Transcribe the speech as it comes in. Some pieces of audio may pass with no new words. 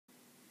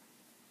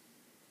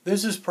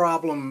This is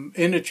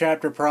end of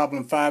chapter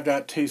problem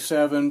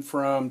 5.27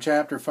 from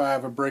chapter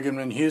 5 of Brigham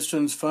and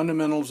Houston's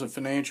Fundamentals of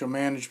Financial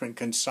Management,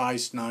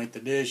 Concise 9th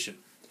edition.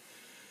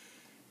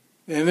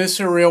 And this is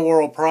a real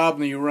world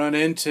problem you run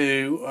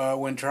into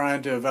when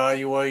trying to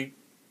evaluate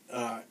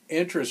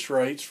interest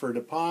rates for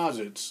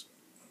deposits.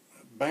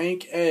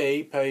 Bank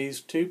A pays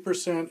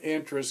 2%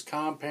 interest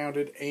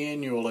compounded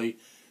annually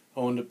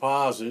on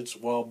deposits,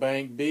 while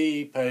Bank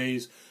B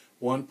pays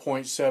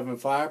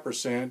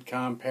 1.75%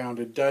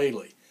 compounded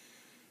daily.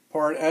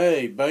 Part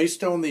A,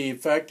 based on the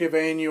effective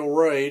annual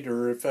rate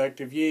or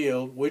effective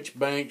yield, which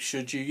bank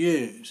should you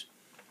use?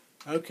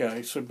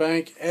 Okay, so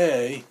Bank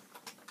A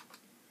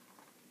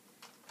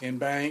and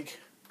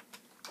Bank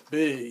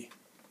B.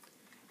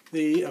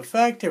 The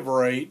effective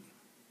rate,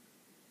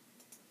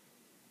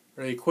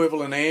 or the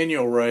equivalent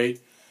annual rate,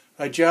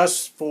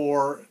 adjusts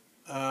for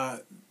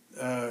the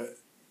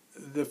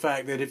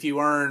fact that if you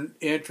earn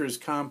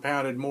interest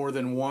compounded more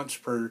than once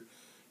per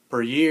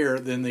year,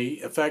 then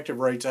the effective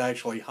rate's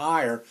actually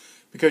higher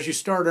because you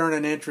start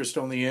earning interest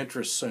on the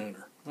interest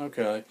sooner.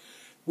 Okay,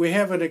 we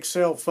have an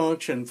Excel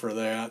function for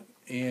that,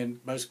 and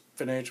most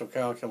financial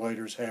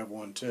calculators have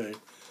one too.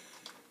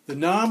 The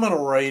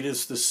nominal rate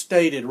is the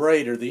stated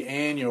rate, or the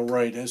annual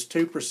rate. It's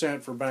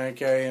 2% for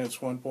Bank A and it's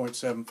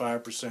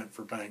 1.75%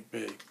 for Bank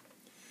B.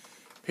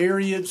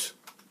 Periods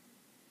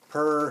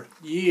per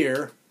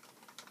year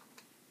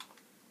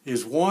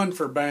is 1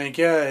 for Bank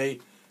A,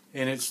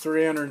 and it's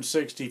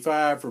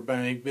 365 for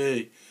Bank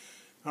B.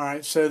 All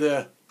right, so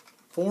the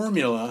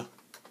formula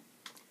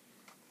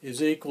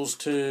is equals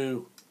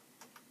to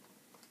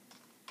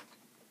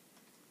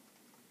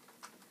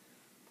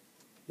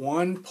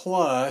 1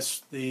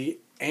 plus the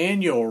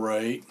annual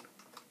rate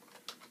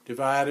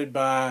divided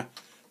by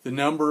the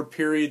number of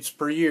periods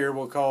per year,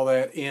 we'll call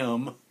that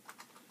M,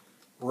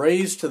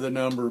 raised to the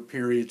number of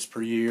periods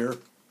per year,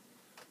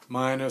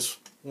 minus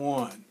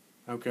 1.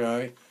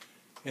 Okay,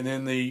 and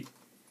then the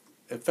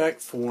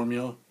effect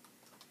formula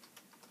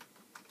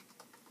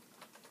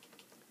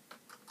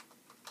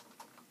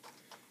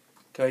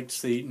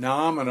takes the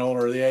nominal,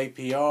 or the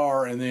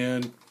APR, and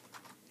then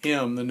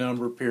M, the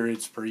number of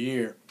periods per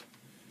year.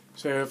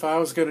 So if I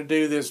was going to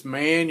do this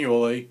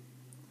manually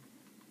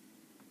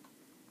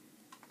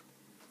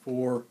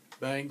for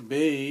Bank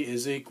B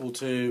is equal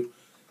to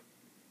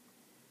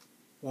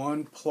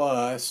 1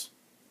 plus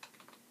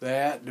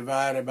that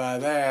divided by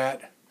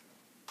that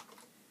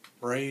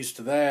raised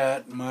to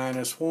that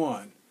minus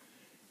 1.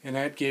 And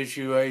that gives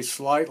you a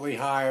slightly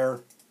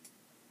higher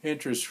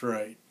interest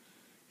rate.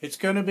 It's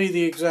going to be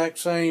the exact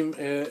same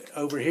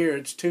over here.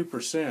 It's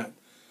 2%.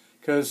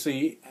 Because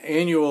the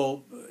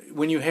annual,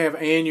 when you have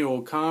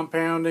annual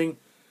compounding,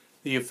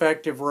 the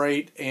effective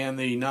rate and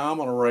the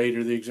nominal rate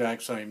are the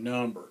exact same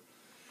number.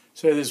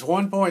 So this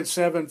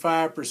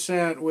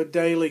 1.75% with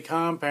daily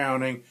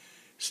compounding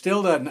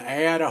still doesn't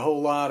add a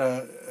whole lot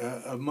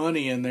of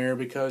money in there,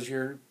 because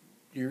you're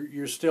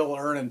still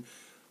earning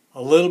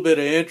a little bit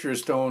of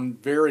interest on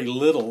very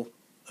little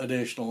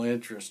additional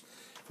interest.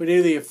 If we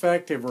do the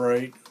effective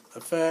rate,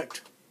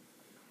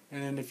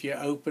 and then if you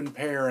open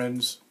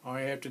parens, all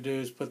you have to do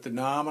is put the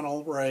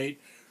nominal rate,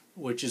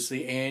 which is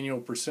the annual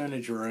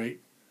percentage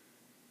rate,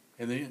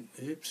 and then,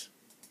 and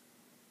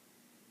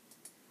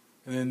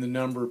then the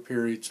number of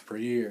periods per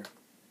year.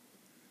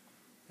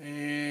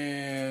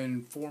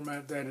 And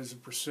format that as a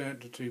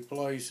percent to two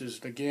places.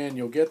 And again,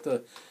 you'll get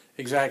the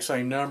exact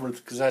same number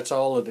because that's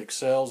all that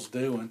Excel's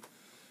doing.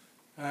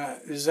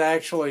 This is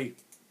actually,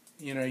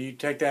 you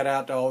take that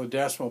out to all the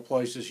decimal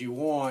places you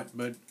want,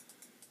 but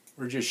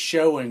we're just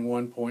showing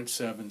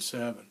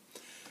 1.77.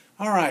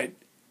 All right,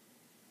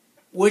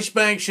 which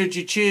bank should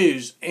you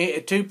choose?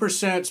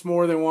 2% is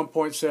more than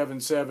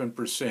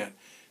 1.77%.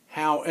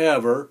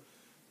 However,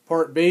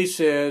 Part B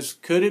says,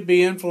 could it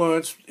be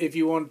influenced if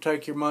you want to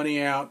take your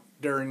money out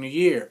during the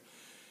year?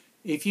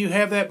 If you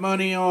have that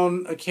money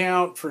on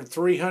account for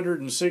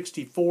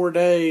 364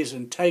 days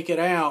and take it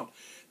out,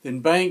 then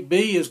Bank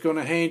B is going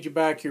to hand you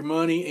back your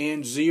money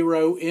and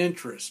 0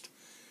 interest.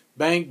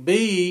 Bank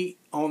B,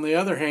 on the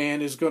other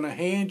hand, is going to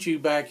hand you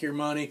back your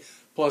money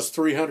plus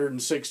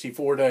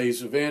 364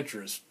 days of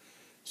interest.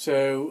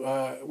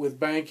 So with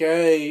Bank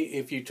A,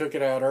 if you took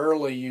it out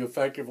early, you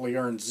effectively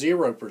earn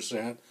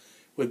 0%.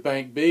 With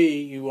Bank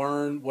B, you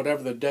earn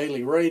whatever the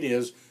daily rate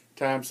is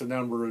times the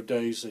number of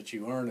days that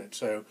you earn it.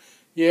 So,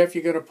 yeah, if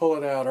you're going to pull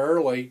it out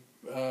early,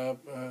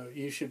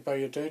 you should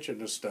pay attention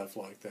to stuff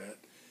like that.